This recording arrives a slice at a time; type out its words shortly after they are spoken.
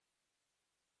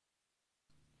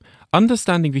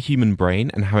Understanding the human brain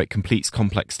and how it completes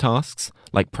complex tasks,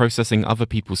 like processing other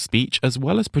people's speech as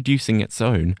well as producing its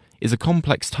own, is a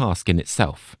complex task in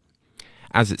itself.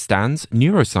 As it stands,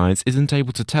 neuroscience isn't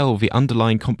able to tell the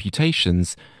underlying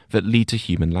computations that lead to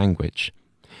human language.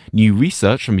 New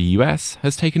research from the US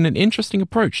has taken an interesting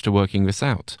approach to working this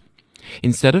out.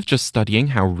 Instead of just studying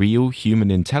how real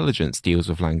human intelligence deals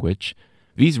with language,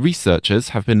 these researchers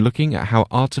have been looking at how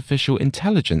artificial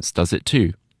intelligence does it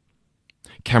too.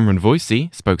 Cameron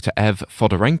Voisey spoke to Ev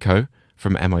Fedorenko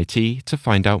from MIT to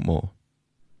find out more.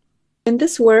 In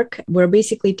this work, we're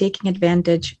basically taking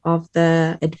advantage of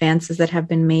the advances that have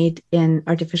been made in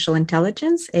artificial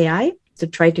intelligence, AI, to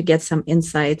try to get some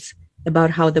insights about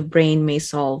how the brain may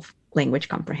solve language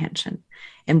comprehension.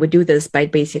 And we do this by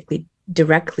basically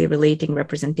directly relating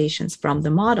representations from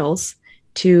the models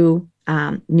to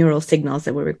neural signals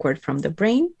that we record from the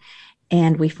brain.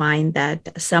 And we find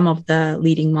that some of the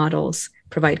leading models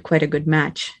provide quite a good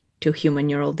match to human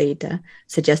neural data,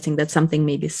 suggesting that something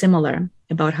may be similar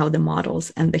about how the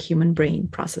models and the human brain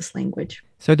process language.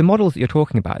 So the models that you're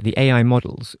talking about, the AI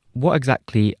models, what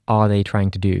exactly are they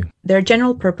trying to do? They're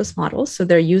general purpose models, so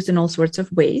they're used in all sorts of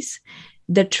ways.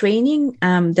 The training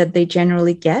that they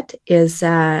generally get is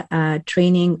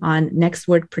training on next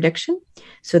word prediction.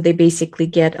 So they basically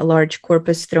get a large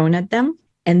corpus thrown at them.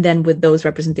 And then with those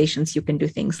representations, you can do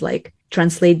things like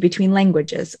translate between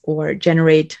languages or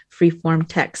generate free-form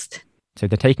text. So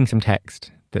they're taking some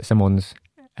text that someone's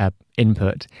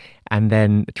input and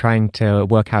then trying to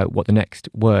work out what the next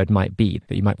word might be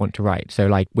that you might want to write. So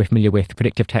like we're familiar with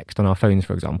predictive text on our phones,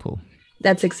 for example.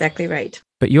 That's exactly right.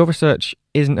 But your research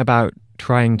isn't about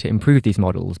trying to improve these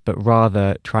models, but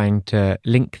rather trying to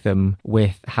link them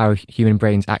with how human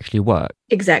brains actually work.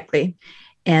 Exactly.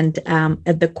 And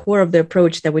at the core of the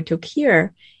approach that we took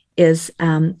here is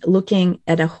looking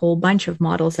at a whole bunch of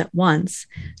models at once.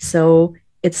 So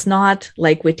it's not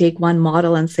like we take one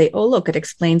model and say, oh, look, it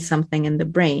explains something in the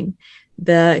brain.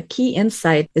 The key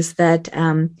insight is that,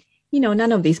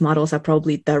 none of these models are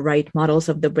probably the right models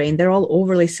of the brain. They're all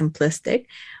overly simplistic.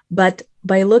 But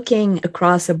by looking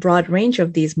across a broad range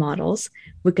of these models,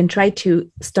 we can try to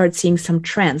start seeing some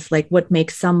trends, like what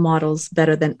makes some models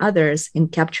better than others in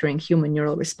capturing human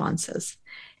neural responses.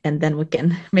 And then we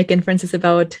can make inferences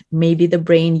about maybe the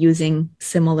brain using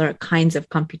similar kinds of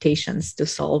computations to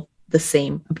solve the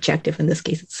same objective. In this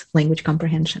case, it's language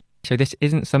comprehension. So this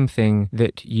isn't something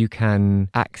that you can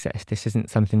access. This isn't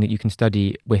something that you can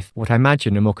study with what I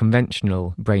imagine are more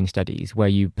conventional brain studies, where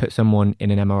you put someone in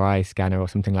an MRI scanner or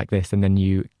something like this, and then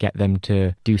you get them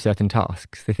to do certain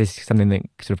tasks. This is something that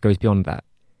sort of goes beyond that.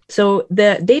 So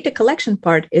the data collection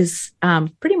part is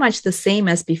pretty much the same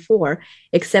as before,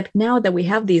 except now that we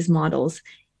have these models,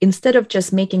 instead of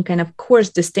just making kind of coarse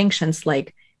distinctions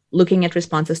like looking at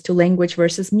responses to language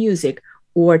versus music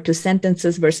or to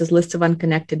sentences versus lists of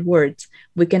unconnected words,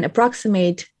 we can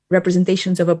approximate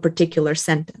representations of a particular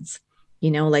sentence.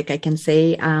 Like I can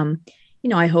say,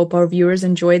 I hope our viewers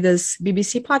enjoy this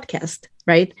BBC podcast,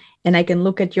 right? And I can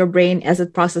look at your brain as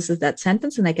it processes that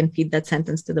sentence, and I can feed that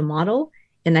sentence to the model,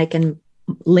 and I can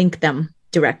link them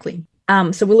directly.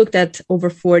 So we looked at over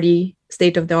 40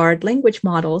 state-of-the-art language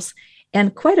models,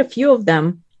 and quite a few of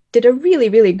them did a really,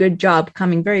 really good job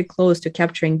coming very close to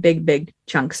capturing big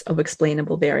chunks of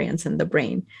explainable variance in the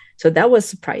brain. So that was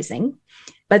surprising.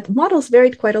 But models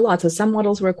varied quite a lot. So some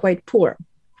models were quite poor.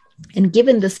 And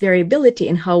given this variability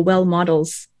in how well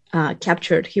models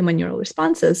captured human neural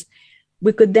responses,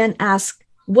 we could then ask,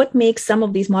 what makes some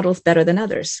of these models better than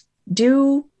others?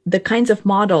 Do the kinds of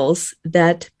models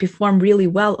that perform really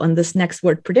well on this next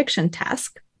word prediction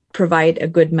task provide a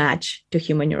good match to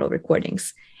human neural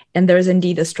recordings? And there is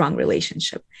indeed a strong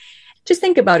relationship. Just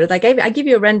think about it. Like I give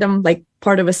you a random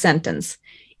part of a sentence.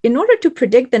 In order to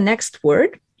predict the next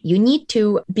word, you need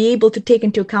to be able to take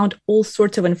into account all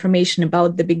sorts of information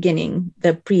about the beginning,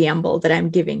 the preamble that I'm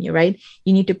giving you, right?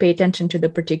 You need to pay attention to the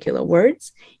particular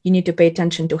words. You need to pay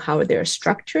attention to how they're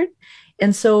structured.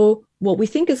 And so what we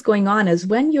think is going on is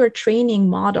when you're training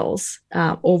models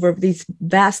over these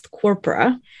vast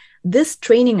corpora, this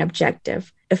training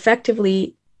objective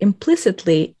effectively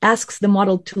implicitly asks the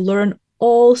model to learn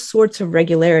all sorts of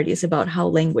regularities about how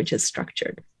language is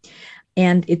structured.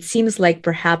 And it seems like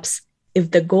perhaps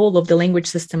if the goal of the language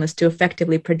system is to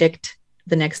effectively predict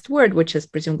the next word, which is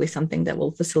presumably something that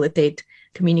will facilitate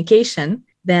communication,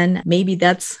 then maybe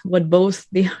that's what both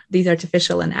these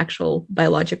artificial and actual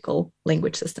biological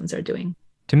language systems are doing.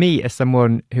 To me, as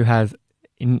someone who has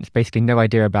basically no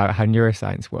idea about how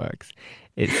neuroscience works,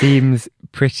 it seems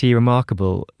pretty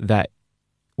remarkable that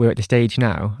we're at the stage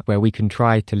now where we can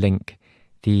try to link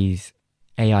these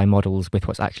AI models with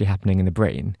what's actually happening in the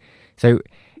brain. So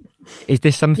is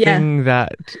this something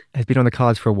that has been on the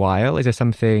cards for a while? Is there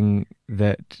something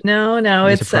that No, you're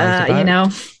it's surprised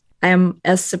about? I am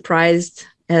as surprised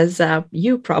as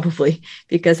you probably,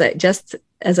 because just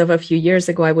as of a few years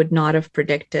ago, I would not have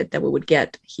predicted that we would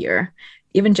get here.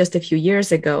 Even just a few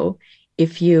years ago,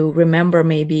 if you remember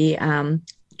maybe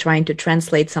trying to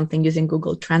translate something using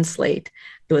Google Translate,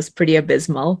 it was pretty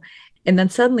abysmal. And then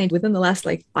suddenly within the last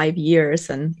like 5 years,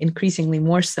 and increasingly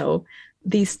more so,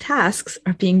 these tasks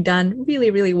are being done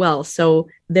really, really well. So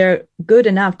they're good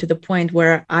enough to the point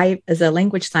where I, as a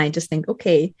language scientist, think,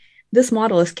 okay, this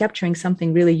model is capturing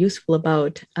something really useful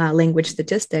about language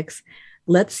statistics.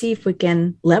 Let's see if we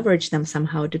can leverage them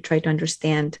somehow to try to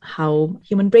understand how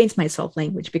human brains might solve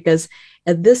language. Because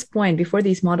at this point, before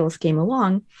these models came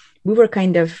along, we were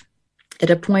kind of at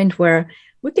a point where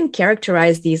we can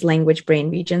characterize these language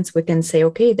brain regions. We can say,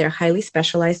 okay, they're highly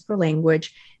specialized for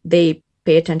language. They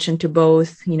pay attention to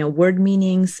both, word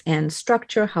meanings and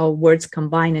structure, how words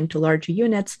combine into larger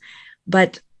units.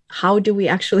 But how do we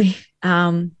actually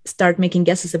start making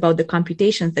guesses about the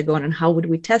computations that go on, and how would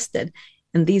we test it?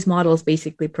 And these models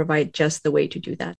basically provide just the way to do that.